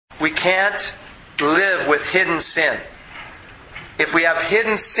We can't live with hidden sin. If we have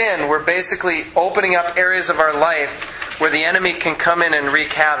hidden sin, we're basically opening up areas of our life where the enemy can come in and wreak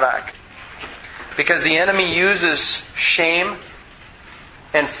havoc. Because the enemy uses shame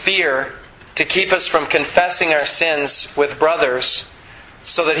and fear to keep us from confessing our sins with brothers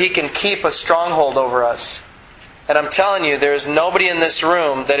so that he can keep a stronghold over us. And I'm telling you, there is nobody in this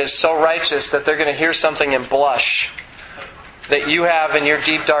room that is so righteous that they're going to hear something and blush that you have in your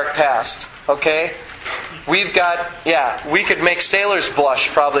deep, dark past. Okay? We could make sailors blush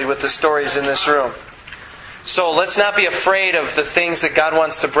probably with the stories in this room. So let's not be afraid of the things that God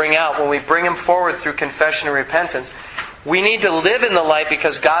wants to bring out when we bring them forward through confession and repentance. We need to live in the light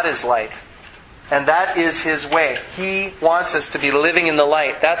because God is light. And that is His way. He wants us to be living in the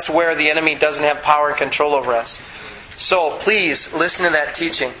light. That's where the enemy doesn't have power and control over us. So please listen to that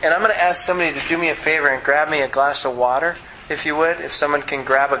teaching. And I'm going to ask somebody to do me a favor and grab me a glass of water, if you would. If someone can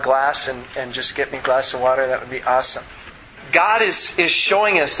grab a glass and just get me a glass of water, that would be awesome. God is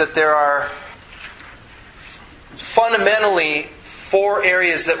showing us that there are fundamentally 4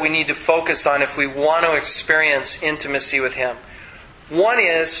 areas that we need to focus on if we want to experience intimacy with Him. One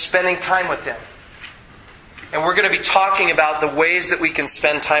is spending time with Him. And we're going to be talking about the ways that we can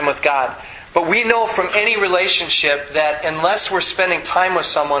spend time with God. But we know from any relationship that unless we're spending time with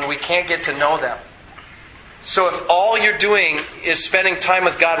someone, we can't get to know them. So if all you're doing is spending time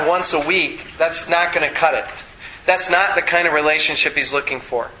with God once a week, that's not going to cut it. That's not the kind of relationship He's looking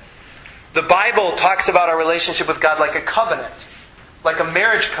for. The Bible talks about our relationship with God like a covenant, like a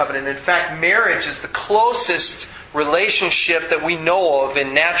marriage covenant. In fact, marriage is the closest relationship that we know of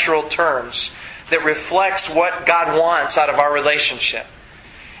in natural terms that reflects what God wants out of our relationship.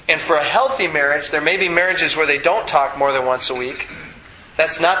 And for a healthy marriage, there may be marriages where they don't talk more than once a week.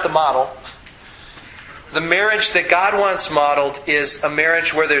 That's not the model. The marriage that God wants modeled is a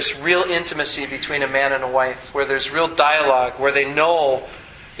marriage where there's real intimacy between a man and a wife, where there's real dialogue, where they know,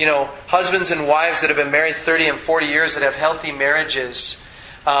 husbands and wives that have been married 30 and 40 years that have healthy marriages,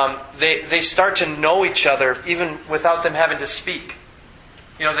 they start to know each other even without them having to speak.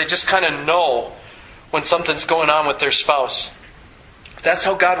 They just kind of know when something's going on with their spouse. That's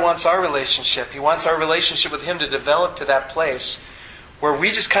how God wants our relationship. He wants our relationship with Him to develop to that place where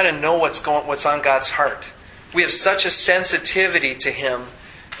we just kind of know what's on God's heart. We have such a sensitivity to Him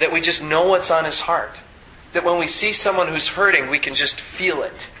that we just know what's on His heart. That when we see someone who's hurting, we can just feel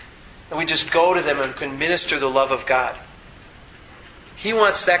it. And we just go to them and can minister the love of God. He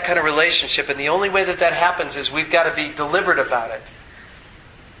wants that kind of relationship, and the only way that happens is we've got to be deliberate about it.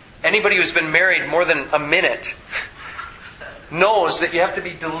 Anybody who's been married more than a minute knows that you have to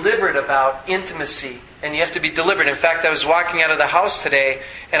be deliberate about intimacy. And you have to be deliberate. In fact, I was walking out of the house today,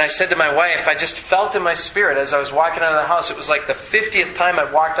 and I said to my wife, I just felt in my spirit as I was walking out of the house, it was like the 50th time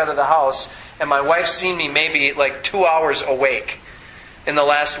I've walked out of the house, and my wife's seen me maybe like 2 hours awake in the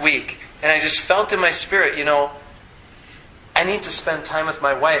last week. And I just felt in my spirit, I need to spend time with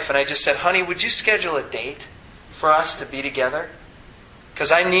my wife. And I just said, honey, would you schedule a date for us to be together?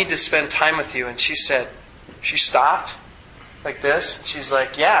 Because I need to spend time with you. And she stopped like this. She's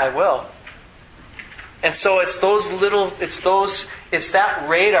like, yeah, I will. And so it's that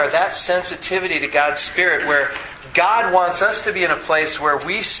radar, that sensitivity to God's Spirit where God wants us to be in a place where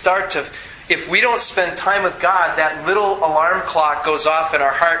we start to, if we don't spend time with God, that little alarm clock goes off in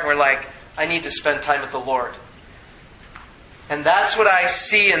our heart and we're like, I need to spend time with the Lord. And that's what I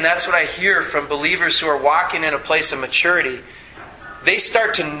see and that's what I hear from believers who are walking in a place of maturity. They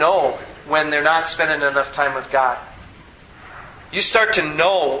start to know when they're not spending enough time with God. You start to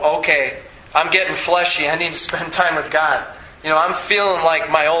know, okay, I'm getting fleshy. I need to spend time with God. I'm feeling like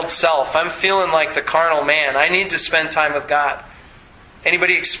my old self. I'm feeling like the carnal man. I need to spend time with God.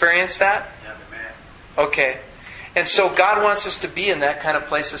 Anybody experience that? Okay. And so God wants us to be in that kind of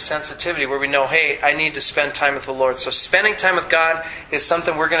place of sensitivity where we know, hey, I need to spend time with the Lord. So spending time with God is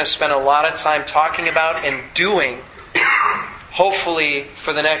something we're going to spend a lot of time talking about and doing, hopefully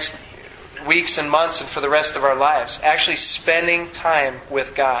for the next weeks and months and for the rest of our lives. Actually spending time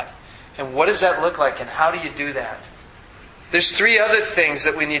with God. And what does that look like and how do you do that? There's 3 other things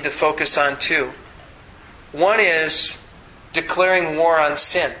that we need to focus on too. One is declaring war on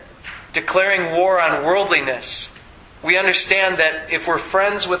sin. Declaring war on worldliness. We understand that if we're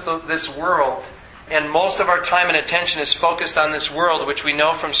friends with this world and most of our time and attention is focused on this world, which we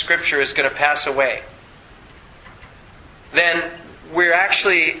know from Scripture is going to pass away, then we're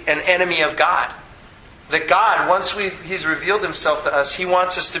actually an enemy of God. That God, once He's revealed Himself to us, He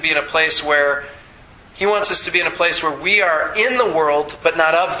wants us to be in a place where we are in the world, but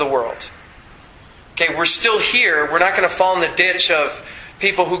not of the world. Okay, we're still here. We're not going to fall in the ditch of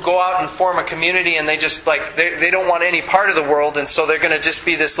people who go out and form a community and they just they don't want any part of the world, and so they're going to just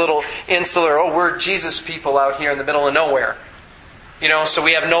be this little insular, we're Jesus people out here in the middle of nowhere. So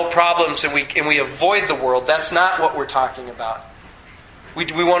we have no problems and we avoid the world. That's not what we're talking about.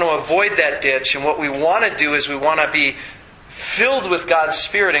 We want to avoid that ditch, and what we want to do is we want to be filled with God's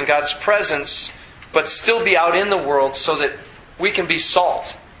Spirit and God's presence, but still be out in the world so that we can be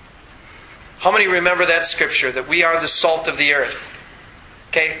salt. How many remember that scripture, that we are the salt of the earth?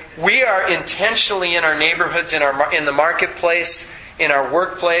 Okay, we are intentionally in our neighborhoods, in the marketplace, in our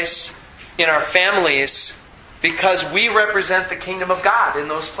workplace, in our families, because we represent the kingdom of God in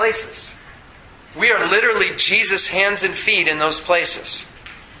those places. We are literally Jesus' hands and feet in those places.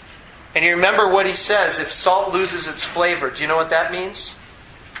 And you remember what he says, if salt loses its flavor. Do you know what that means?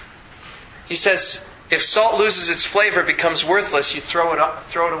 He says, if salt loses its flavor, it becomes worthless, you throw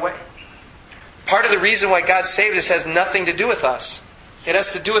it away. Part of the reason why God saved us has nothing to do with us. It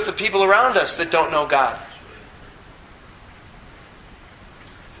has to do with the people around us that don't know God.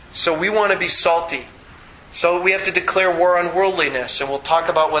 So we want to be salty. So we have to declare war on worldliness, and we'll talk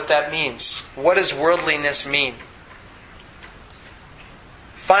about what that means. What does worldliness mean?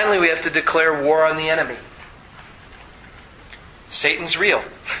 Finally, we have to declare war on the enemy. Satan's real.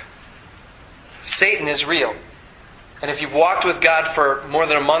 Satan is real. And if you've walked with God for more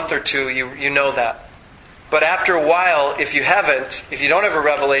than a month or two, you know that. But after a while, if you don't have a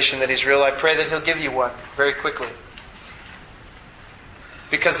revelation that he's real, I pray that he'll give you one very quickly.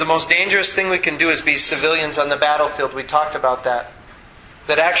 Because the most dangerous thing we can do is be civilians on the battlefield. We talked about that.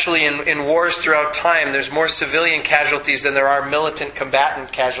 That actually in wars throughout time, there's more civilian casualties than there are militant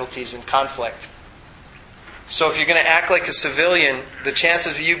combatant casualties in conflict. So if you're going to act like a civilian, the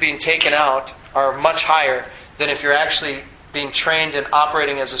chances of you being taken out are much higher than if you're actually being trained and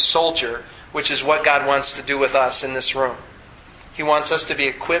operating as a soldier, which is what God wants to do with us in this room. He wants us to be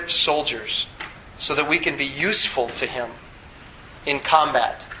equipped soldiers so that we can be useful to Him in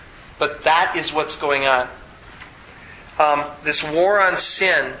combat. But that is what's going on. This war on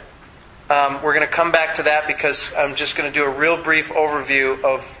sin, we're going to come back to that because I'm just going to do a real brief overview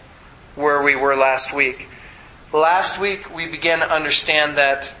of where we were last week. Last week we began to understand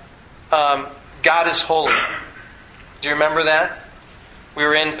that God is holy. Do you remember that? We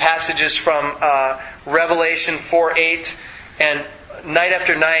were in passages from Revelation 4:8, and night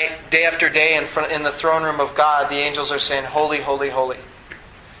after night, day after day, in the throne room of God, the angels are saying, "Holy, holy, holy."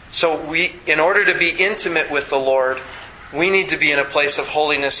 So in order to be intimate with the Lord, we need to be in a place of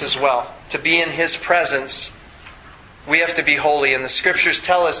holiness as well. To be in His presence, we have to be holy. And the Scriptures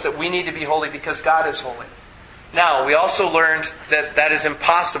tell us that we need to be holy because God is holy. Now, we also learned that that is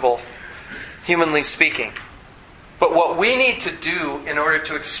impossible, humanly speaking. But what we need to do in order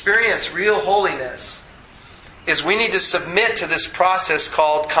to experience real holiness is we need to submit to this process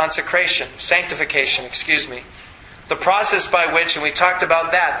called sanctification. The process by which, and we talked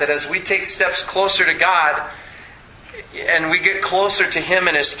about that as we take steps closer to God and we get closer to Him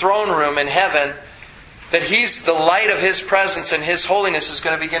in His throne room in heaven, that He's the light of His presence and His holiness is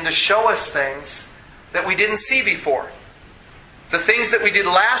going to begin to show us things that we didn't see before. The things that we did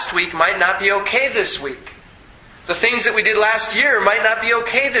last week might not be okay this week. The things that we did last year might not be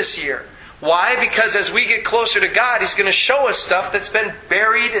okay this year. Why? Because as we get closer to God, He's going to show us stuff that's been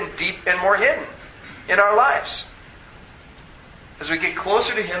buried and deep and more hidden in our lives. As we get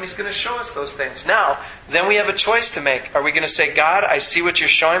closer to Him, He's going to show us those things. Now, then we have a choice to make. Are we going to say, God, I see what you're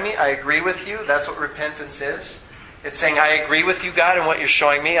showing me. I agree with you. That's what repentance is. It's saying, I agree with you, God, and what you're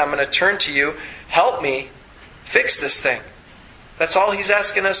showing me. I'm going to turn to you. Help me fix this thing. That's all He's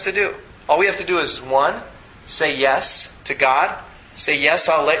asking us to do. All we have to do is, 1, say yes to God. Say, yes,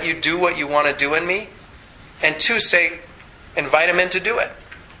 I'll let you do what you want to do in me. And 2, invite Him in to do it.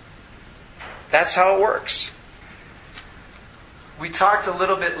 That's how it works. We talked a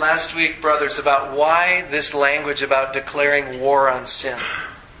little bit last week, brothers, about why this language about declaring war on sin.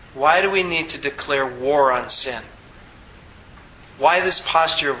 Why do we need to declare war on sin? Why this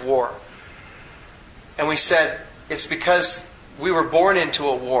posture of war? And we said, it's because we were born into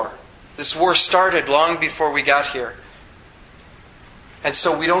a war. This war started long before we got here. And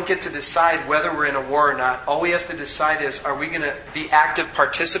so we don't get to decide whether we're in a war or not. All we have to decide is, are we going to be active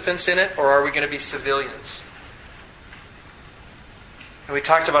participants in it, or are we going to be civilians? And we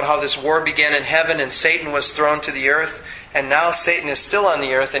talked about how this war began in heaven and Satan was thrown to the earth. And now Satan is still on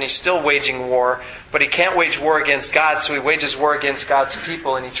the earth and he's still waging war. But he can't wage war against God, so he wages war against God's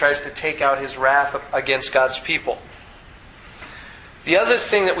people. And he tries to take out his wrath against God's people. The other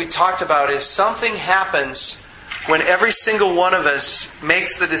thing that we talked about is something happens when every single one of us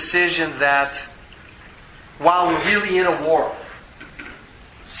makes the decision that while we're really in a war,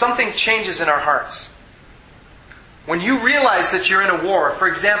 something changes in our hearts. When you realize that you're in a war, for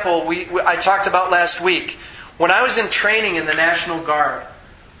example, I talked about last week, when I was in training in the National Guard,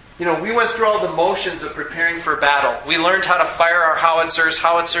 we went through all the motions of preparing for battle. We learned how to fire our howitzers.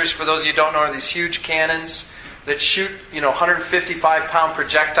 Howitzers, for those of you who don't know, are these huge cannons that shoot, 155-pound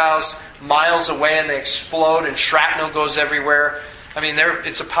projectiles miles away, and they explode, and shrapnel goes everywhere.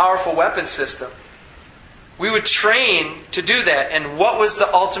 It's a powerful weapon system. We would train to do that. And what was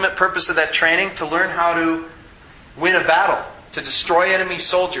the ultimate purpose of that training? To learn how to win a battle, to destroy enemy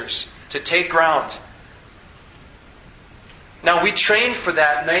soldiers, to take ground. Now, we trained for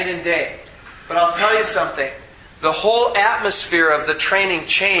that night and day. But I'll tell you something. The whole atmosphere of the training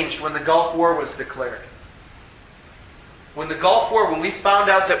changed when the Gulf War was declared. When we found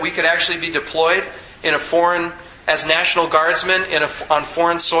out that we could actually be deployed as National Guardsmen on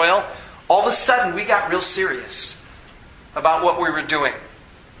foreign soil, all of a sudden we got real serious about what we were doing.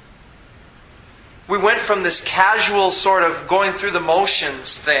 We went from this casual sort of going through the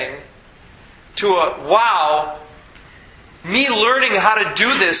motions thing to me learning how to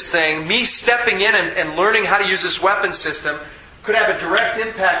do this thing, me stepping in and learning how to use this weapon system could have a direct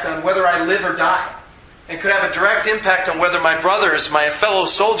impact on whether I live or die. And could have a direct impact on whether my brothers, my fellow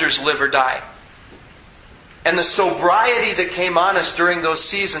soldiers, live or die. And the sobriety that came on us during those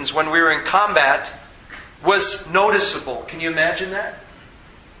seasons when we were in combat was noticeable. Can you imagine that?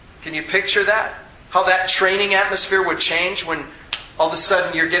 Can you picture that? How that training atmosphere would change when all of a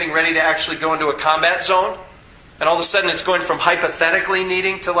sudden you're getting ready to actually go into a combat zone? And all of a sudden it's going from hypothetically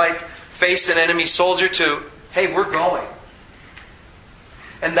needing to face an enemy soldier to, hey, we're going.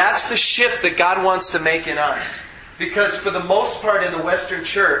 And that's the shift that God wants to make in us. Because for the most part in the Western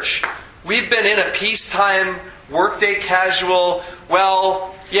church, we've been in a peacetime, workday casual,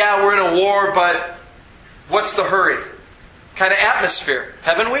 we're in a war, but what's the hurry kind of atmosphere,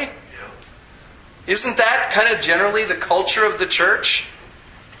 haven't we? Yeah. Isn't that kind of generally the culture of the church?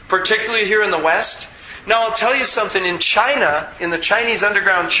 Particularly here in the West? Now, I'll tell you something. In China, in the Chinese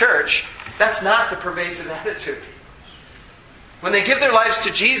underground church, that's not the pervasive attitude. When they give their lives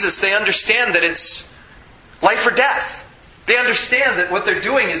to Jesus, they understand that it's life or death. They understand that what they're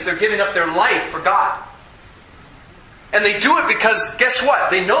doing is they're giving up their life for God. And they do it because, guess what?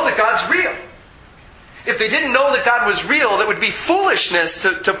 They know that God's real. If they didn't know that God was real, that would be foolishness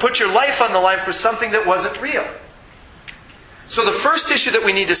to put your life on the line for something that wasn't real. So the first issue that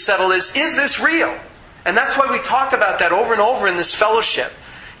we need to settle is this real? And that's why we talk about that over and over in this fellowship.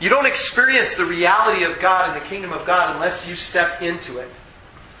 You don't experience the reality of God and the kingdom of God unless you step into it.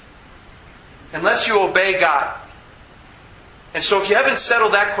 Unless you obey God. And so if you haven't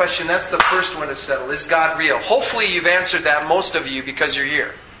settled that question, that's the first one to settle. Is God real? Hopefully you've answered that, most of you, because you're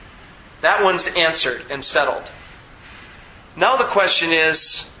here. That one's answered and settled. Now the question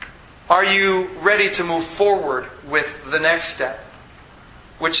is, are you ready to move forward with the next step?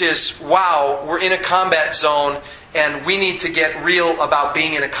 Which is, we're in a combat zone and we need to get real about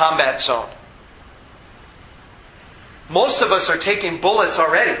being in a combat zone. Most of us are taking bullets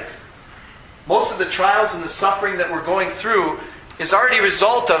already. Most of the trials and the suffering that we're going through is already a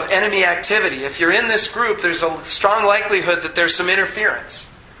result of enemy activity. If you're in this group, there's a strong likelihood that there's some interference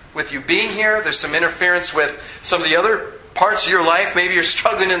with you being here. There's some interference with some of the other parts of your life. Maybe you're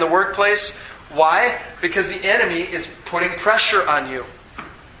struggling in the workplace. Why? Because the enemy is putting pressure on you.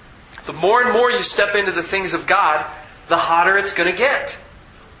 The more and more you step into the things of God, the hotter it's going to get.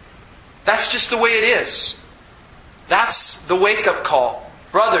 That's just the way it is. That's the wake-up call.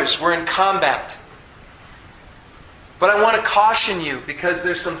 Brothers, we're in combat. But I want to caution you because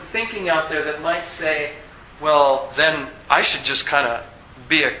there's some thinking out there that might say, well, then I should just kind of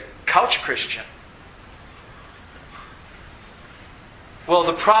be a couch Christian. Well,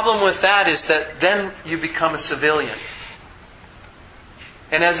 the problem with that is that then you become a civilian.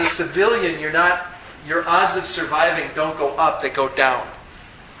 And as a civilian, your odds of surviving don't go up, they go down.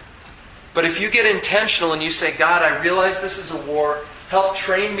 But if you get intentional and you say, God, I realize this is a war. Help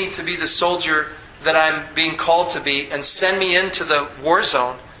train me to be the soldier that I'm being called to be and send me into the war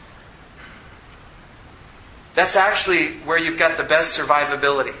zone. That's actually where you've got the best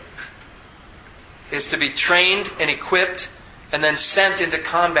survivability. Is to be trained and equipped and then sent into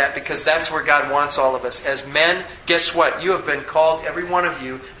combat, because that's where God wants all of us. As men, guess what? You have been called, every one of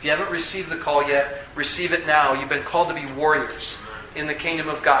you. If you haven't received the call yet, receive it now. You've been called to be warriors in the kingdom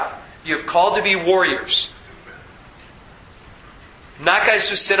of God. You have called to be warriors. Not guys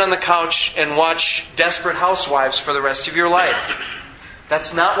who sit on the couch and watch Desperate Housewives for the rest of your life.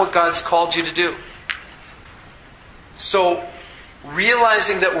 That's not what God's called you to do. So,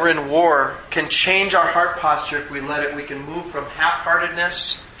 realizing that we're in war can change our heart posture if we let it. We can move from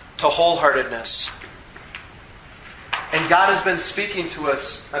half-heartedness to wholeheartedness. And God has been speaking to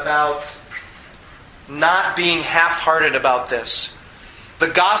us about not being half-hearted about this. The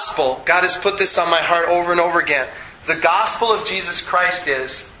gospel, God has put this on my heart over and over again. The gospel of Jesus Christ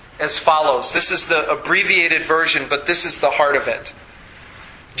is as follows. This is the abbreviated version, but this is the heart of it.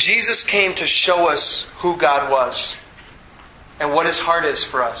 Jesus came to show us who God was and what His heart is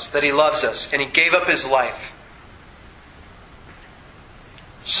for us, that He loves us, and He gave up His life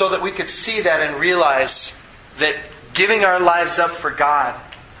so that we could see that and realize that giving our lives up for God,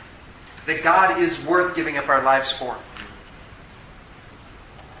 that God is worth giving up our lives for.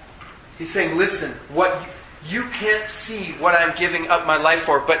 He's saying, listen, what you can't see what I'm giving up my life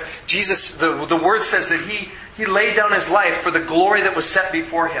for, but Jesus, the Word says that He laid down His life for the glory that was set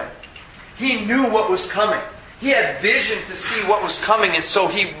before Him. He knew what was coming. He had vision to see what was coming, and so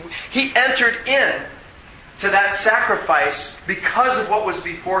He entered in to that sacrifice because of what was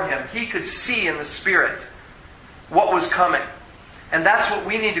before Him. He could see in the Spirit what was coming. And that's what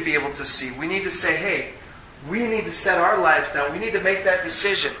we need to be able to see. We need to say, hey, we need to set our lives down. We need to make that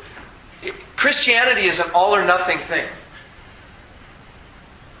decision. Christianity is an all or nothing thing.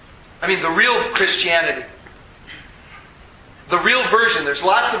 I mean, the real Christianity. The real version. There's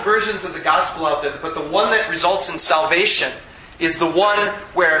lots of versions of the gospel out there, but the one that results in salvation is the one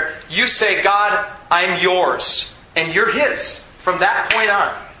where you say, God, I'm yours, and you're His from that point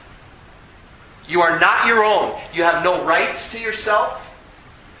on. You are not your own. You have no rights to yourself.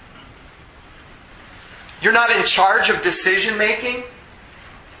 You're not in charge of decision making.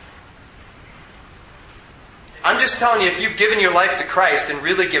 I'm just telling you, if you've given your life to Christ and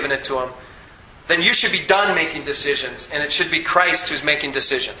really given it to Him, then you should be done making decisions, and it should be Christ who's making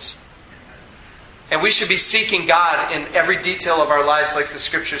decisions. And we should be seeking God in every detail of our lives like the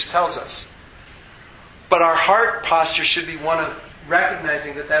Scriptures tells us. But our heart posture should be one of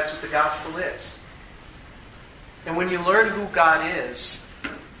recognizing that that's what the gospel is. And when you learn who God is,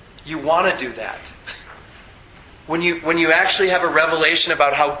 you want to do that. When you actually have a revelation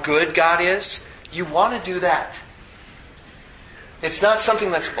about how good God is, you want to do that. It's not something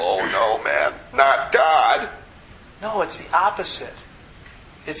that's, oh no man, not God. No, it's the opposite.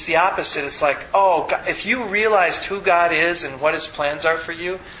 It's the opposite. It's like, oh, God, if you realized who God is and what His plans are for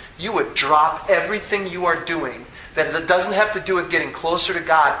you, you would drop everything you are doing that it doesn't have to do with getting closer to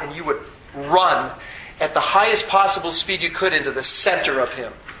God, and you would run at the highest possible speed you could into the center of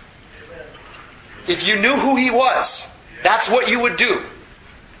Him. If you knew who He was, that's what you would do.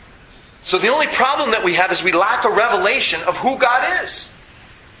 So the only problem that we have is we lack a revelation of who God is.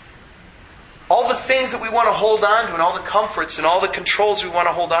 All the things that we want to hold on to and all the comforts and all the controls we want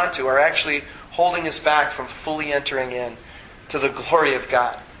to hold on to are actually holding us back from fully entering in to the glory of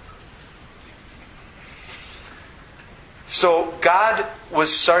God. So God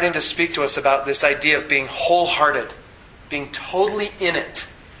was starting to speak to us about this idea of being wholehearted, being totally in it.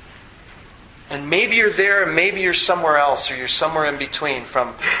 And maybe you're there, and maybe you're somewhere else, or you're somewhere in between,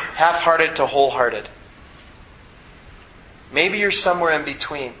 from half-hearted to wholehearted. Maybe you're somewhere in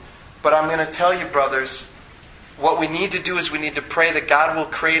between. But I'm going to tell you, brothers, what we need to do is we need to pray that God will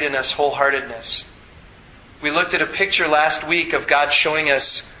create in us wholeheartedness. We looked at a picture last week of God showing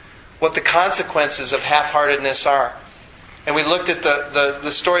us what the consequences of half-heartedness are. And we looked at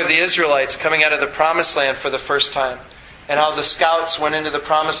the story of the Israelites coming out of the Promised Land for the first time. And how the scouts went into the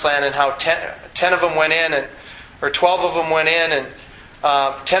Promised Land, and how 10 of them went in, or 12 of them went in,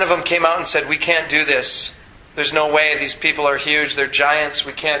 and 10 of them came out and said, we can't do this. There's no way. These people are huge. They're giants.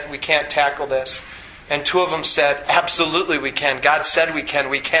 We can't tackle this. And 2 of them said, absolutely we can. God said we can.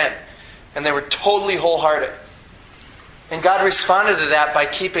 We can. And they were totally wholehearted. And God responded to that by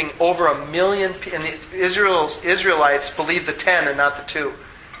keeping over 1 million, and the Israelites believed the 10 and not the 2.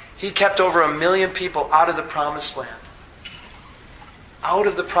 He kept over 1 million people out of the Promised Land. Out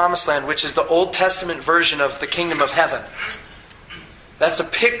of the Promised Land, which is the Old Testament version of the kingdom of heaven. That's a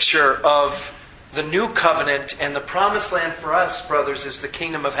picture of the new covenant, and the Promised Land for us, brothers, is the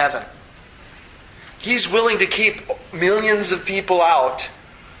kingdom of heaven. He's willing to keep millions of people out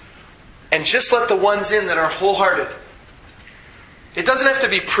and just let the ones in that are wholehearted. It doesn't have to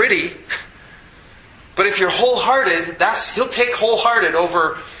be pretty, but if you're wholehearted, He'll take wholehearted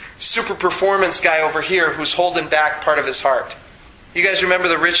over super performance guy over here who's holding back part of his heart. You guys remember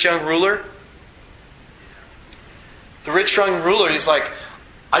the rich young ruler? The rich young ruler, he's like,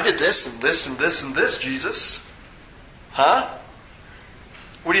 I did this and this and this and this, Jesus. Huh?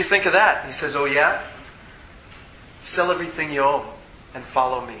 What do you think of that? He says, oh yeah? Sell everything you own and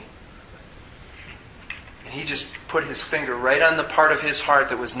follow me. And he just put his finger right on the part of his heart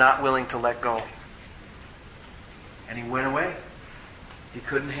that was not willing to let go. And he went away. He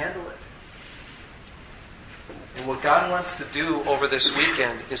couldn't handle it. And what God wants to do over this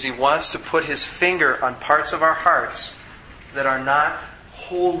weekend is He wants to put His finger on parts of our hearts that are not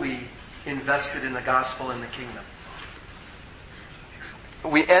wholly invested in the gospel and the kingdom.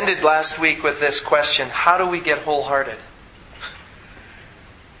 We ended last week with this question: how do we get wholehearted?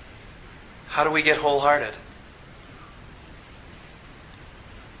 How do we get wholehearted?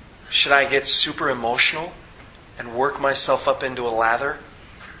 Should I get super emotional and work myself up into a lather?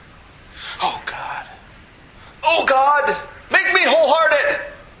 Oh God! Oh God! Make me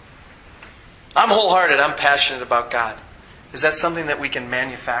wholehearted! I'm wholehearted. I'm passionate about God. Is that something that we can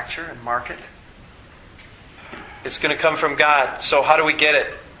manufacture and market? It's going to come from God. So how do we get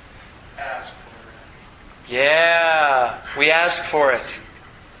it? Ask for it. Yeah, we ask for it.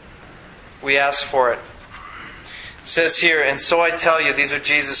 We ask for it. It says here, and so I tell you, these are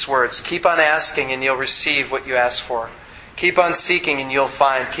Jesus' words, keep on asking and you'll receive what you ask for. Keep on seeking and you'll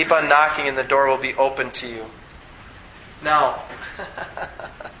find. Keep on knocking and the door will be open to you. Now,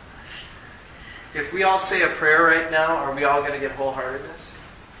 if we all say a prayer right now, are we all going to get wholeheartedness?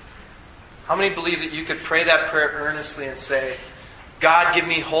 How many believe that you could pray that prayer earnestly and say, God, give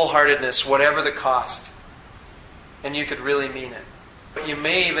me wholeheartedness, whatever the cost? And you could really mean it. What you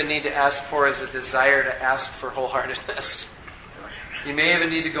may even need to ask for is a desire to ask for wholeheartedness. You may even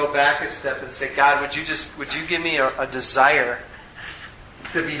need to go back a step and say, God, would you give me a desire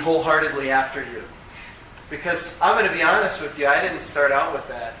to be wholeheartedly after you? Because I'm going to be honest with you, I didn't start out with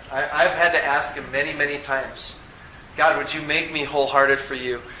that. I've had to ask Him many, many times, God, would you make me wholehearted for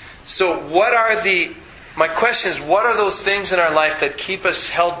you? So my question is, what are those things in our life that keep us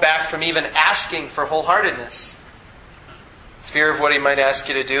held back from even asking for wholeheartedness? Fear of what He might ask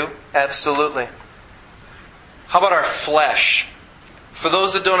you to do? Absolutely. How about our flesh? For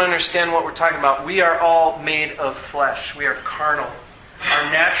those that don't understand what we're talking about, we are all made of flesh. We are carnal.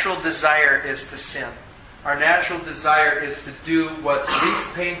 Our natural desire is to sin. Our natural desire is to do what's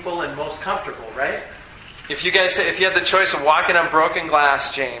least painful and most comfortable, right? If you had the choice of walking on broken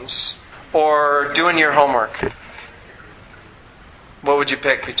glass, James, or doing your homework, what would you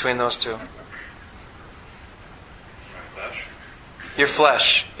pick between those two? My flesh. Your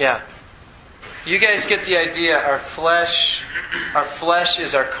flesh, yeah. You guys get the idea. Our flesh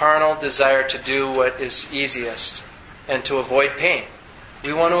is our carnal desire to do what is easiest and to avoid pain.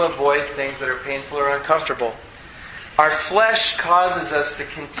 We want to avoid things that are painful or uncomfortable. Our flesh causes us to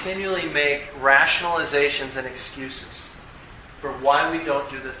continually make rationalizations and excuses for why we don't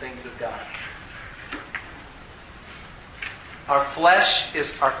do the things of God. Our flesh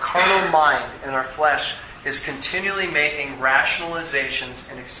is our carnal mind, and our flesh is continually making rationalizations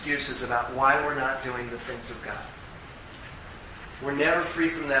and excuses about why we're not doing the things of God. We're never free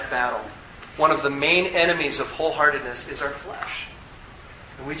from that battle. One of the main enemies of wholeheartedness is our flesh.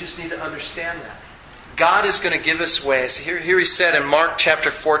 And we just need to understand that. God is going to give us ways. Here He said in Mark chapter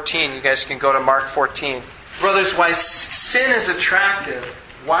 14, you guys can go to Mark 14. Brothers, why sin is attractive,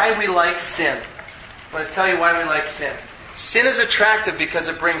 why we like sin. I'm going to tell you why we like sin. Sin is attractive because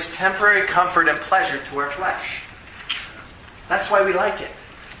it brings temporary comfort and pleasure to our flesh. That's why we like it.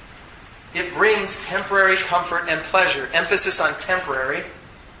 It brings temporary comfort and pleasure. Emphasis on temporary.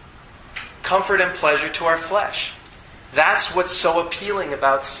 Comfort and pleasure to our flesh. That's what's so appealing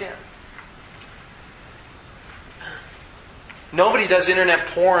about sin. Nobody does internet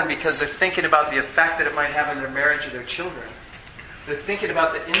porn because they're thinking about the effect that it might have on their marriage or their children. They're thinking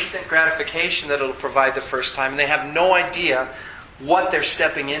about the instant gratification that it'll provide the first time, and they have no idea what they're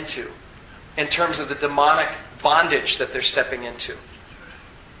stepping into in terms of the demonic bondage that they're stepping into.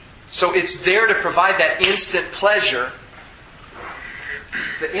 So it's there to provide that instant pleasure.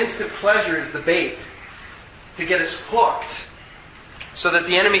 The instant pleasure is the bait to get us hooked so that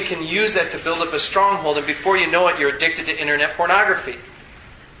the enemy can use that to build up a stronghold, and before you know it, you're addicted to internet pornography.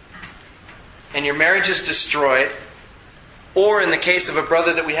 And your marriage is destroyed. Or in the case of a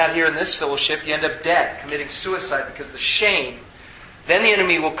brother that we had here in this fellowship, you end up dead, committing suicide because of the shame. Then the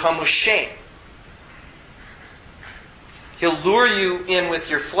enemy will come with shame. He'll lure you in with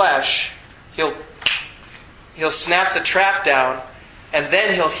your flesh. He'll snap the trap down, and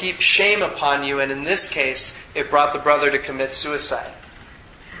then he'll heap shame upon you. And in this case, it brought the brother to commit suicide.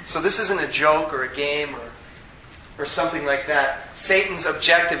 So this isn't a joke or a game or something like that. Satan's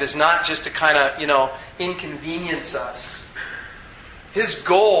objective is not just to kind of, inconvenience us. His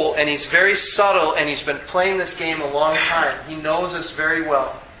goal, and he's very subtle, and he's been playing this game a long time. He knows us very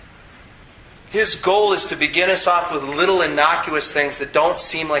well. His goal is to begin us off with little innocuous things that don't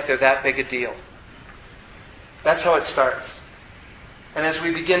seem like they're that big a deal. That's how it starts. And as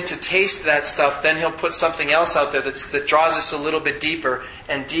we begin to taste that stuff, then He'll put something else out there that draws us a little bit deeper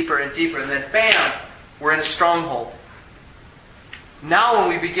and deeper and deeper. And then bam, we're in a stronghold. Now when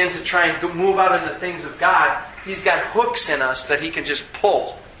we begin to try and move out into the things of God, He's got hooks in us that He can just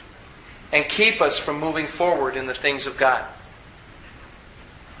pull and keep us from moving forward in the things of God.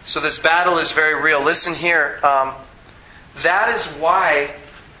 So this battle is very real. Listen here. That is why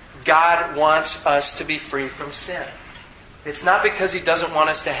God wants us to be free from sin. It's not because He doesn't want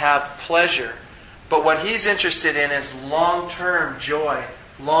us to have pleasure, but what He's interested in is long-term joy,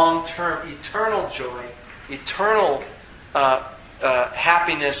 long-term eternal joy, eternal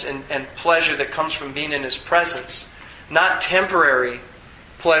happiness and pleasure that comes from being in His presence, not temporary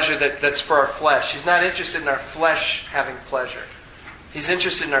pleasure that's for our flesh. He's not interested in our flesh having pleasure. He's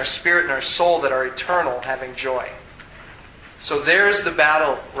interested in our spirit and our soul that are eternal having joy. So there's the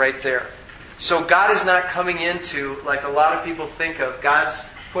battle right there. So God is not coming into, like a lot of people think of, God's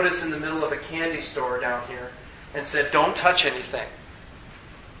put us in the middle of a candy store down here and said, don't touch anything.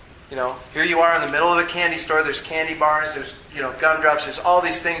 Here you are in the middle of a candy store, there's candy bars, there's gumdrops, there's all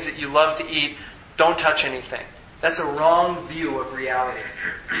these things that you love to eat. Don't touch anything. That's a wrong view of reality.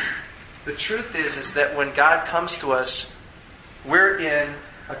 The truth is that when God comes to us, we're in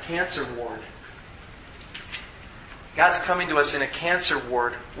a cancer ward. God's coming to us in a cancer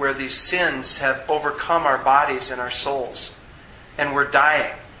ward where these sins have overcome our bodies and our souls. And we're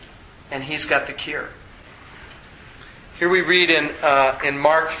dying. And He's got the cure. Here we read in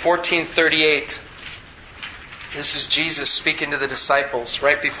Mark 14:38. This is Jesus speaking to the disciples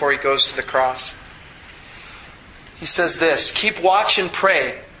right before He goes to the cross. He says this, "Keep watch and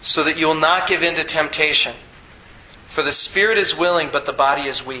pray so that you will not give in to temptation. For the spirit is willing, but the body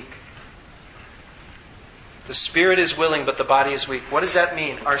is weak." The spirit is willing, but the body is weak. What does that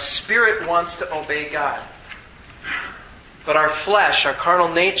mean? Our spirit wants to obey God. But our flesh, our carnal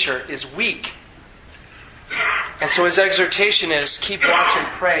nature, is weak. And so His exhortation is, keep watch and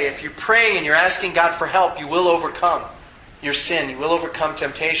pray. If you're praying and you're asking God for help, you will overcome your sin. You will overcome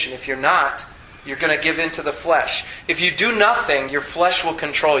temptation. If you're not, you're going to give in to the flesh. If you do nothing, your flesh will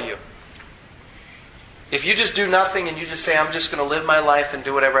control you. If you just do nothing and you just say, I'm just going to live my life and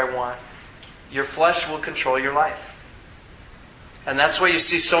do whatever I want, your flesh will control your life. And that's why you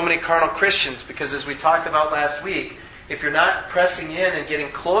see so many carnal Christians, because as we talked about last week, if you're not pressing in and getting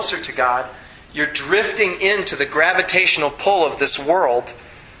closer to God, you're drifting into the gravitational pull of this world,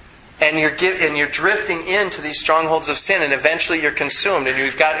 and you're drifting into these strongholds of sin, and eventually you're consumed. And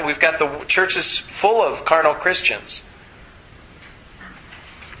we've got the churches full of carnal Christians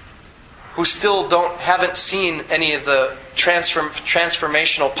who still haven't seen any of the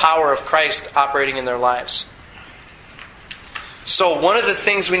transformational power of Christ operating in their lives. So one of the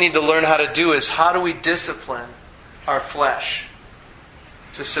things we need to learn how to do is, how do we discipline our flesh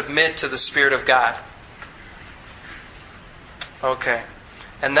to submit to the Spirit of God? Okay.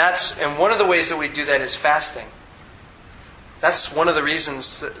 And one of the ways that we do that is fasting. That's one of the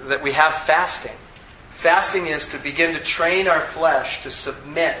reasons that we have fasting. Fasting is to begin to train our flesh to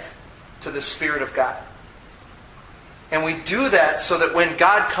submit to the Spirit of God. And we do that so that when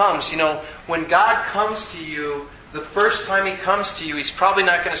God comes, when God comes to you, the first time He comes to you, He's probably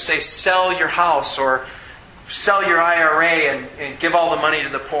not going to say, sell your house or sell your IRA and give all the money to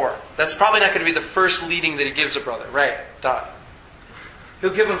the poor. That's probably not going to be the first leading that He gives a brother. Right, Doug?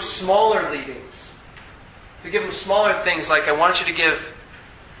 He'll give them smaller leadings. He'll give them smaller things like, I want you to give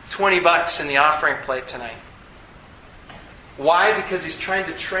 $20 in the offering plate tonight. Why? Because He's trying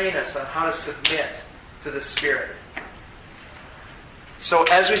to train us on how to submit to the Spirit. So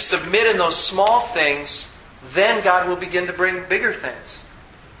as we submit in those small things, then God will begin to bring bigger things.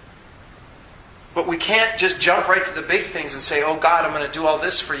 But we can't just jump right to the big things and say, oh God, I'm going to do all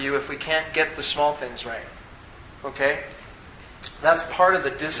this for you, if we can't get the small things right. Okay? That's part of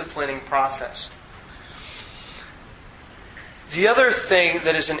the disciplining process. The other thing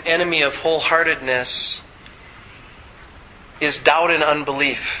that is an enemy of wholeheartedness is doubt and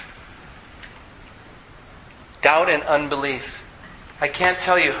unbelief. Doubt and unbelief. I can't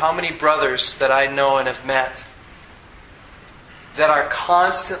tell you how many brothers that I know and have met that are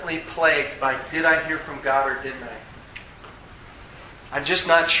constantly plagued by, did I hear from God or didn't I? I'm just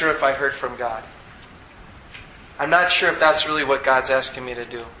not sure if I heard from God. I'm not sure if that's really what God's asking me to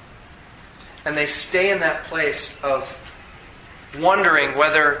do. And they stay in that place of wondering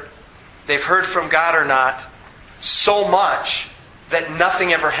whether they've heard from God or not so much that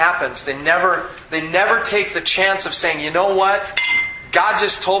nothing ever happens. They never take the chance of saying, you know what? God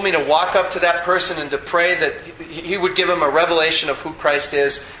just told me to walk up to that person and to pray that He would give him a revelation of who Christ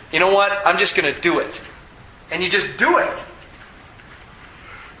is. You know what? I'm just going to do it. And you just do it.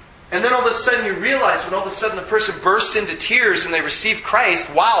 And then all of a sudden you realize, when all of a sudden the person bursts into tears and they receive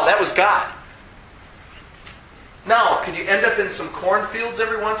Christ, wow, that was God. Now, could you end up in some cornfields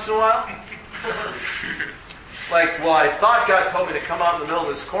every once in a while? Like, well, I thought God told me to come out in the middle of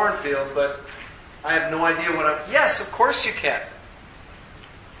this cornfield, but I have no idea what I'm... Yes, of course you can.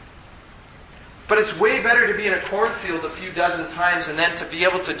 But it's way better to be in a cornfield a few dozen times and then to be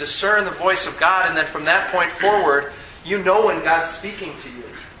able to discern the voice of God, and then from that point forward, you know when God's speaking to you.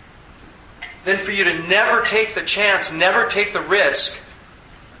 Than for you to never take the chance, never take the risk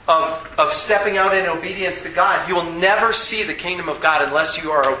of stepping out in obedience to God. You will never see the kingdom of God unless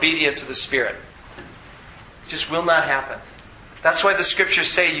you are obedient to the Spirit. It just will not happen. That's why the Scriptures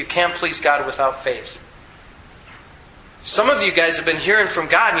say you can't please God without faith. Some of you guys have been hearing from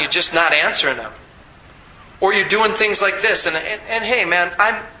God and you're just not answering Him. Or you're doing things like this. And hey, man,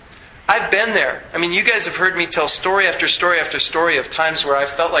 I've been there. I mean, you guys have heard me tell story after story after story of times where I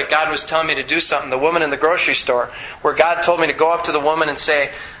felt like God was telling me to do something. The woman in the grocery store, where God told me to go up to the woman and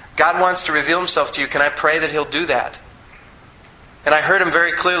say, God wants to reveal Himself to you. Can I pray that He'll do that? And I heard Him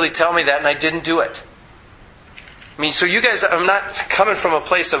very clearly tell me that, and I didn't do it. I mean, so you guys, I'm not coming from a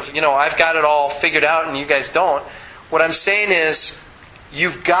place of, I've got it all figured out and you guys don't. What I'm saying is,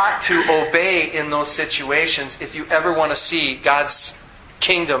 you've got to obey in those situations if you ever want to see God's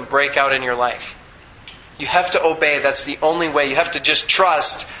kingdom break out in your life. You have to obey. That's the only way. You have to just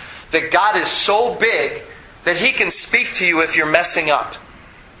trust that God is so big that He can speak to you if you're messing up.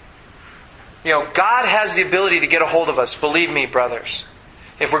 God has the ability to get a hold of us. Believe me, brothers.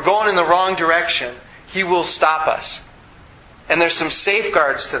 If we're going in the wrong direction, He will stop us. And there's some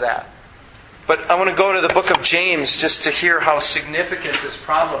safeguards to that. But I want to go to the book of James just to hear how significant this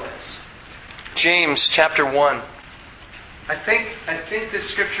problem is. James chapter 1. I think this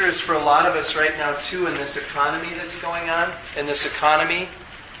scripture is for a lot of us right now too, in this economy that's going on. In this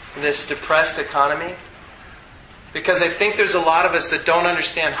depressed economy. Because I think there's a lot of us that don't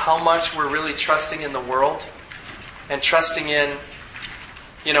understand how much we're really trusting in the world. And trusting in,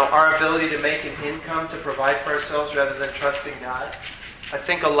 our ability to make an income to provide for ourselves rather than trusting God. I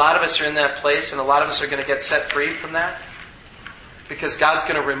think a lot of us are in that place, and a lot of us are going to get set free from that. Because God's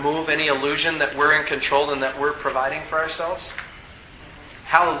going to remove any illusion that we're in control and that we're providing for ourselves.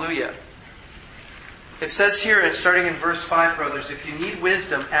 Hallelujah. It says here, starting in verse 5, brothers, if you need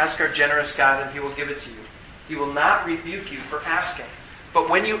wisdom, ask our generous God and He will give it to you. He will not rebuke you for asking. But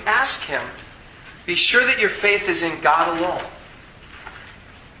when you ask Him, be sure that your faith is in God alone.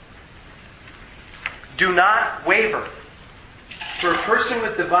 Do not waver. For a person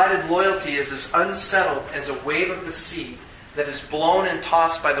with divided loyalty is as unsettled as a wave of the sea that is blown and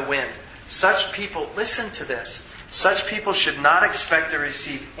tossed by the wind. Such people, listen to this, such people should not expect to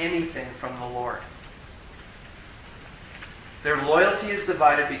receive anything from the Lord. Their loyalty is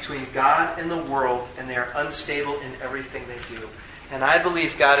divided between God and the world, and they are unstable in everything they do. And I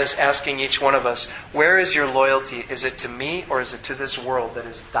believe God is asking each one of us, where is your loyalty? Is it to me or is it to this world that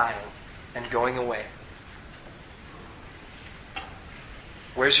is dying and going away?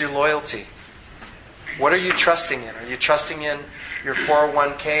 Where's your loyalty? What are you trusting in? Are you trusting in your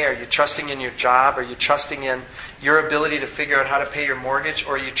 401k? Are you trusting in your job? Are you trusting in your ability to figure out how to pay your mortgage?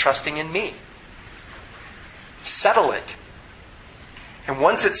 Or are you trusting in me? Settle it. And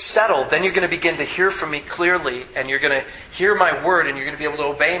once it's settled, then you're going to begin to hear from me clearly, and you're going to hear my word, and you're going to be able to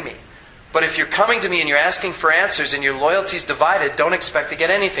obey me. But if you're coming to me and you're asking for answers and your loyalty's divided, don't expect to get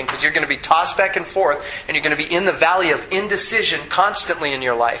anything, because you're going to be tossed back and forth, and you're going to be in the valley of indecision constantly in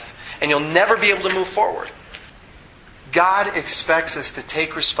your life. And you'll never be able to move forward. God expects us to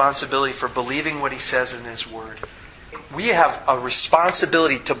take responsibility for believing what He says in His Word. We have a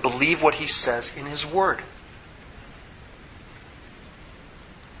responsibility to believe what He says in His Word.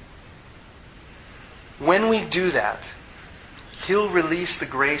 When we do that, He'll release the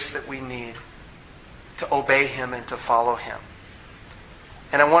grace that we need to obey Him and to follow Him.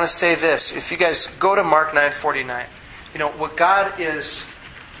 And I want to say this. If you guys go to Mark 9:49, what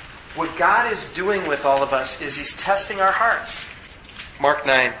God is doing with all of us is He's testing our hearts. Mark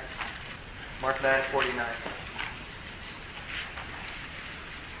 9:49.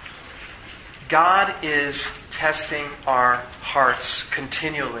 God is testing our hearts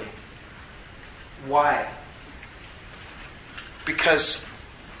continually. Why? Because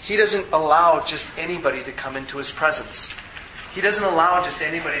He doesn't allow just anybody to come into His presence. He doesn't allow just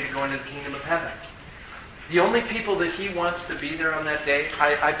anybody to go into the kingdom of heaven. The only people that He wants to be there on that day,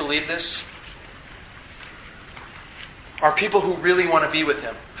 I believe this, are people who really want to be with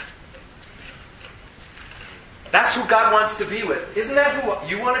Him. That's who God wants to be with. Isn't that who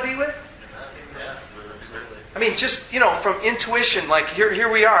you want to be with? I mean, just, from intuition, like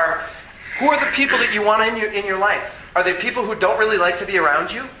here we are. Who are the people that you want in your life? Are they people who don't really like to be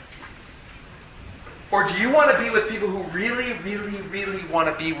around you? Or do you want to be with people who really, really, really want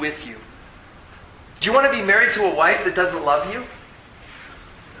to be with you? Do you want to be married to a wife that doesn't love you?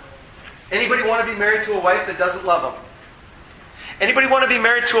 Anybody want to be married to a wife that doesn't love them? Anybody want to be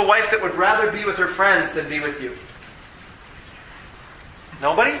married to a wife that would rather be with her friends than be with you?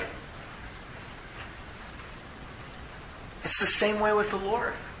 Nobody? It's the same way with the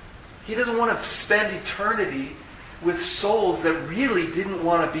Lord. He doesn't want to spend eternity with souls that really didn't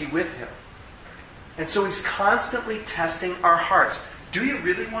want to be with Him. And so He's constantly testing our hearts. Do you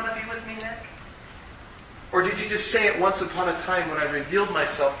really want to be with me, Nick? Or did you just say it once upon a time when I revealed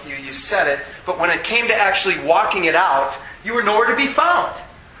myself to you, you said it, but when it came to actually walking it out, you were nowhere to be found.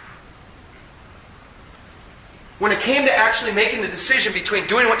 When it came to actually making the decision between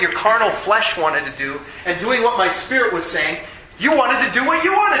doing what your carnal flesh wanted to do and doing what my spirit was saying, you wanted to do what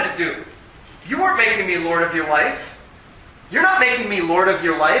you wanted to do. You weren't making me Lord of your life. You're not making me Lord of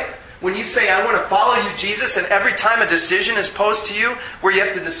your life. When you say, I want to follow you, Jesus, and every time a decision is posed to you where you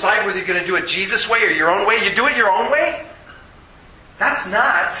have to decide whether you're going to do it Jesus' way or your own way, you do it your own way? That's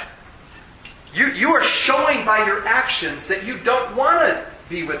not. You are showing by your actions that you don't want to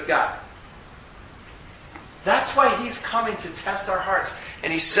be with God. That's why He's coming to test our hearts.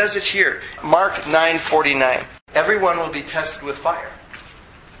 And He says it here, Mark 9:49. Everyone will be tested with fire.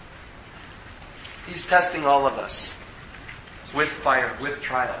 He's testing all of us. With fire, with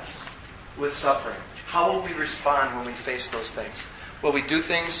trials, with suffering. How will we respond when we face those things? Will we do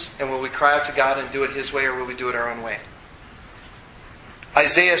things and will we cry out to God and do it His way, or will we do it our own way?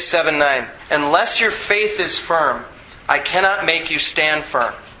 Isaiah 7:9. Unless your faith is firm, I cannot make you stand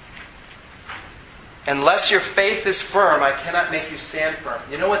firm. Unless your faith is firm, I cannot make you stand firm.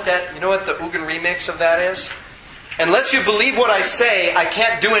 You know what the Ugin remix of that is? Unless you believe what I say, I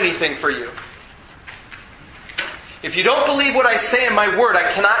can't do anything for you. If you don't believe what I say in my word,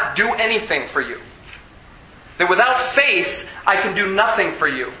 I cannot do anything for you. That without faith, I can do nothing for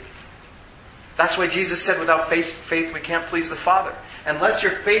you. That's why Jesus said without faith we can't please the Father. Unless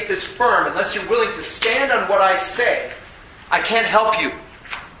your faith is firm, unless you're willing to stand on what I say, I can't help you.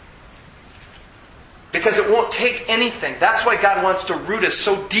 Because it won't take anything. That's why God wants to root us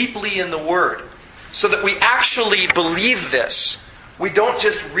so deeply in the Word. So that we actually believe this. We don't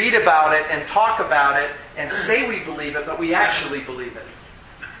just read about it and talk about it and say we believe it, but we actually believe it.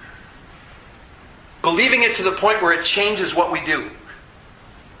 Believing it to the point where it changes what we do.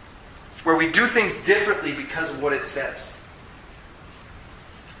 Where we do things differently because of what it says.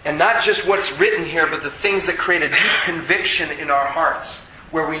 And not just what's written here, but the things that create a deep conviction in our hearts.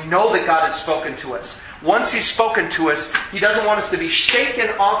 Where we know that God has spoken to us. Once He's spoken to us, He doesn't want us to be shaken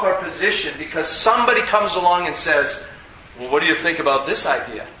off our position because somebody comes along and says, well, what do you think about this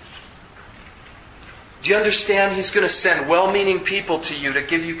idea? Do you understand? He's going to send well-meaning people to you to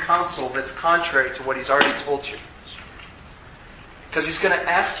give you counsel that's contrary to what He's already told you. Because He's going to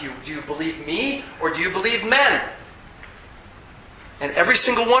ask you, do you believe me or do you believe men? And every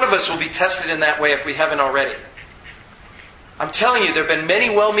single one of us will be tested in that way if we haven't already. I'm telling you, there have been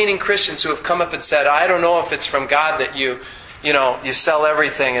many well-meaning Christians who have come up and said, I don't know if it's from God that you sell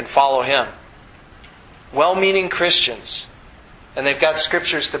everything and follow Him. Well-meaning Christians. And they've got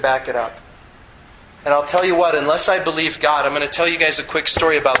scriptures to back it up. And I'll tell you what, unless I believe God, I'm going to tell you guys a quick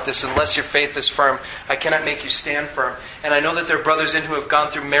story about this. Unless your faith is firm, I cannot make you stand firm. And I know that there are brothers in who have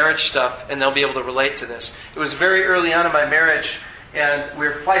gone through marriage stuff, and they'll be able to relate to this. It was very early on in my marriage, and we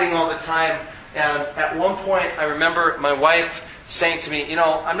were fighting all the time. And at one point, I remember my wife saying to me,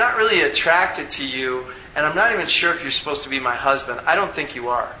 I'm not really attracted to you, and I'm not even sure if you're supposed to be my husband. I don't think you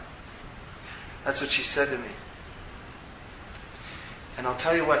are. That's what she said to me. And I'll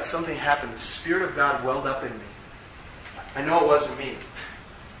tell you what, something happened. The Spirit of God welled up in me. I know it wasn't me.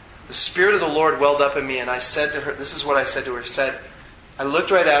 The Spirit of the Lord welled up in me, and I said to her, this is what I said to her. I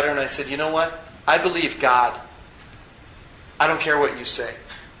looked right at her and I said, you know what? I believe God. I don't care what you say.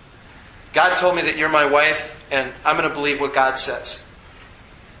 God told me that you're my wife, and I'm going to believe what God says.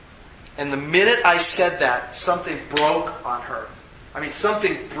 And the minute I said that, something broke on her.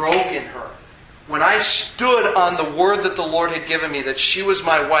 Something broke in her. When I stood on the word that the Lord had given me, that she was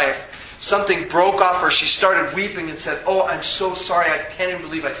my wife, something broke off her. She started weeping and said, oh, I'm so sorry. I can't even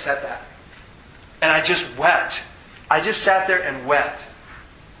believe I said that. And I just wept. I just sat there and wept.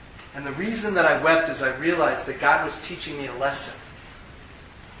 And the reason that I wept is I realized that God was teaching me a lesson.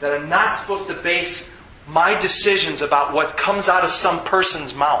 That I'm not supposed to base my decisions about what comes out of some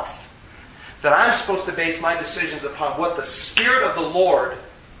person's mouth. That I'm supposed to base my decisions upon what the Spirit of the Lord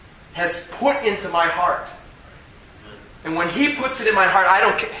has put into my heart. And when He puts it in my heart,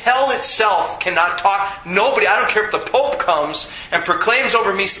 hell itself cannot talk. Nobody, I don't care if the Pope comes and proclaims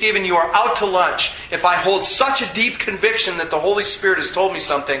over me, Stephen, you are out to lunch. If I hold such a deep conviction that the Holy Spirit has told me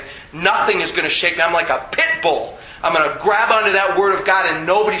something, nothing is going to shake me. I'm like a pit bull. I'm going to grab onto that Word of God and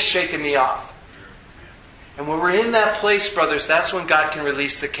nobody's shaking me off. And when we're in that place, brothers, that's when God can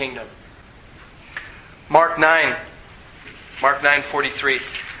release the kingdom. Mark 9:43.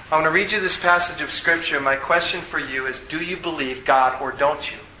 I want to read you this passage of Scripture. My question for you is, do you believe God or don't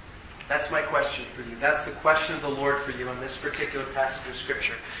you? That's my question for you. That's the question of the Lord for you in this particular passage of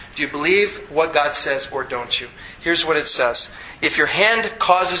Scripture. Do you believe what God says or don't you? Here's what it says. If your hand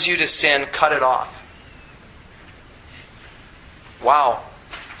causes you to sin, cut it off. Wow.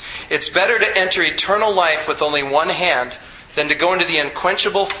 It's better to enter eternal life with only one hand than to go into the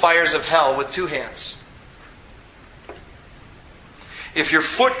unquenchable fires of hell with two hands. If your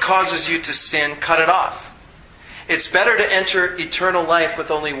foot causes you to sin, cut it off. It's better to enter eternal life with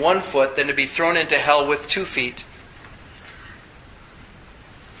only one foot than to be thrown into hell with 2 feet.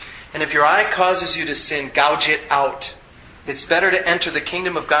 And if your eye causes you to sin, gouge it out. It's better to enter the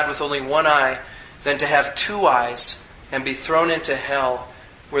kingdom of God with only one eye than to have 2 eyes and be thrown into hell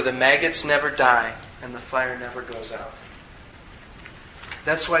where the maggots never die and the fire never goes out.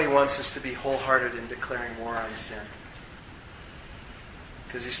 That's why He wants us to be wholehearted in declaring war on sin.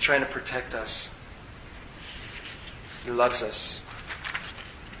 Because He's trying to protect us. He loves us.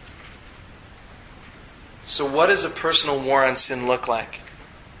 So what does a personal war on sin look like?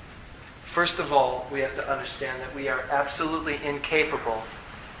 First of all, we have to understand that we are absolutely incapable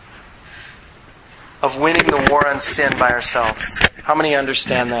of winning the war on sin by ourselves. How many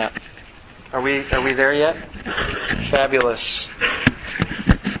understand that? Are we there yet? Fabulous.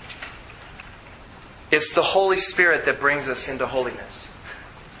 It's the Holy Spirit that brings us into holiness.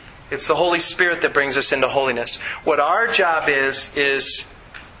 It's the Holy Spirit that brings us into holiness. What our job is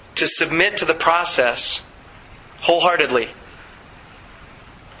to submit to the process wholeheartedly.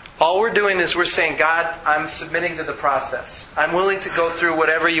 All we're doing is we're saying, God, I'm submitting to the process. I'm willing to go through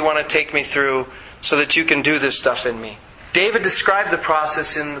whatever you want to take me through so that you can do this stuff in me. David described the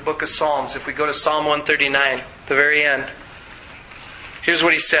process in the book of Psalms. If we go to Psalm 139, the very end, here's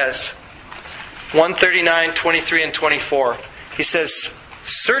what he says. 139, 23, and 24. He says,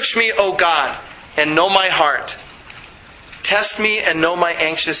 "Search me, O God, and know my heart. Test me and know my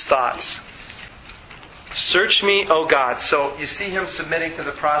anxious thoughts. Search me, O God." So you see him submitting to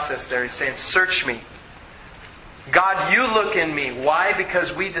the process there. He's saying, search me. God, you look in me. Why?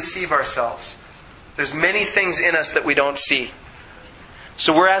 Because we deceive ourselves. There's many things in us that we don't see.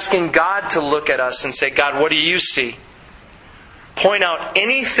 So we're asking God to look at us and say, God, what do you see? Point out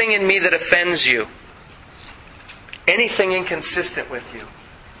anything in me that offends you. Anything inconsistent with you.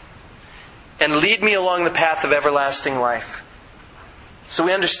 And lead me along the path of everlasting life. So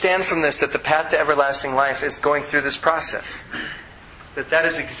we understand from this that the path to everlasting life is going through this process. That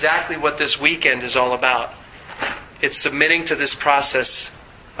is exactly what this weekend is all about. It's submitting to this process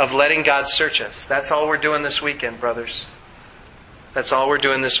of letting God search us. That's all we're doing this weekend, brothers. That's all we're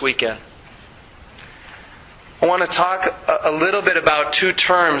doing this weekend. I want to talk a little bit about 2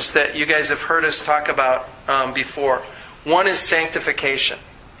 terms that you guys have heard us talk about before. One is sanctification.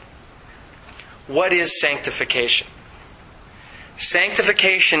 What is sanctification?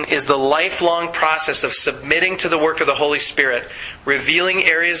 Sanctification is the lifelong process of submitting to the work of the Holy Spirit, revealing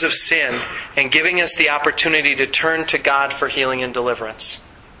areas of sin, and giving us the opportunity to turn to God for healing and deliverance.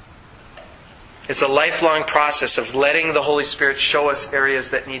 It's a lifelong process of letting the Holy Spirit show us areas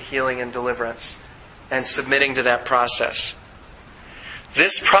that need healing and deliverance, and submitting to that process.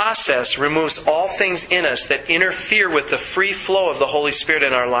 This process removes all things in us that interfere with the free flow of the Holy Spirit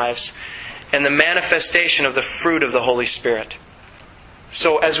in our lives and the manifestation of the fruit of the Holy Spirit.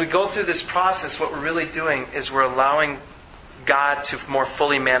 So as we go through this process, what we're really doing is we're allowing God to more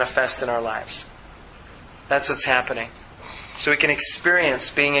fully manifest in our lives. That's what's happening. So we can experience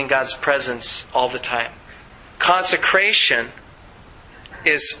being in God's presence all the time. Consecration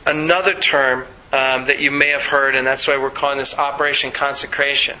is another term that you may have heard, and that's why we're calling this Operation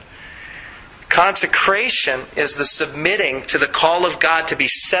Consecration. Consecration is the submitting to the call of God to be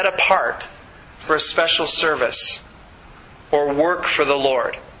set apart for a special service or work for the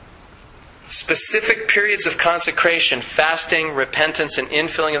Lord. Specific periods of consecration, fasting, repentance, and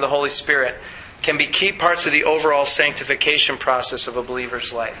infilling of the Holy Spirit can be key parts of the overall sanctification process of a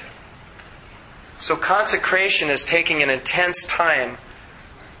believer's life. So consecration is taking an intense time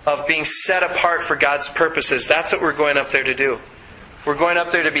of being set apart for God's purposes. That's what we're going up there to do. We're going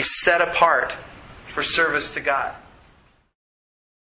up there to be set apart for service to God.